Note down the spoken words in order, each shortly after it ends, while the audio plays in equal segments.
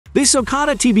The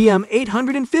Socata TBM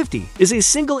 850 is a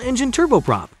single-engine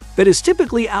turboprop that is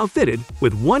typically outfitted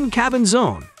with one cabin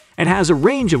zone and has a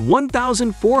range of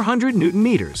 1,400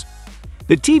 Nm.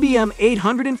 The TBM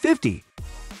 850.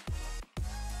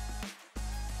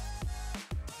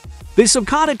 The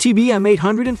Socata TBM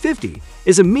 850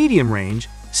 is a medium-range,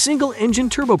 single-engine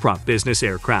turboprop business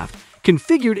aircraft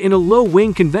configured in a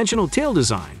low-wing conventional tail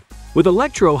design with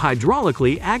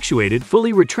electro-hydraulically actuated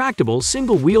fully retractable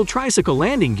single-wheel tricycle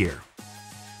landing gear.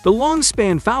 The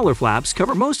long-span Fowler flaps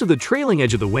cover most of the trailing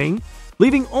edge of the wing,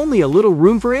 leaving only a little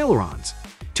room for ailerons.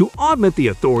 To augment the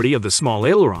authority of the small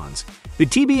ailerons, the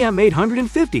TBM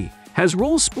 850 has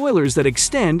roll spoilers that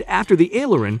extend after the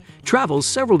aileron travels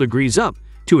several degrees up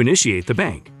to initiate the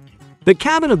bank. The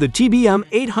cabin of the TBM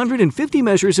 850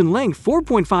 measures in length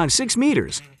 4.56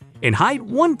 meters, in height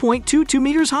 1.22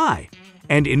 meters high,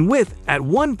 and in width at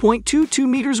 1.22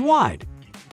 meters wide.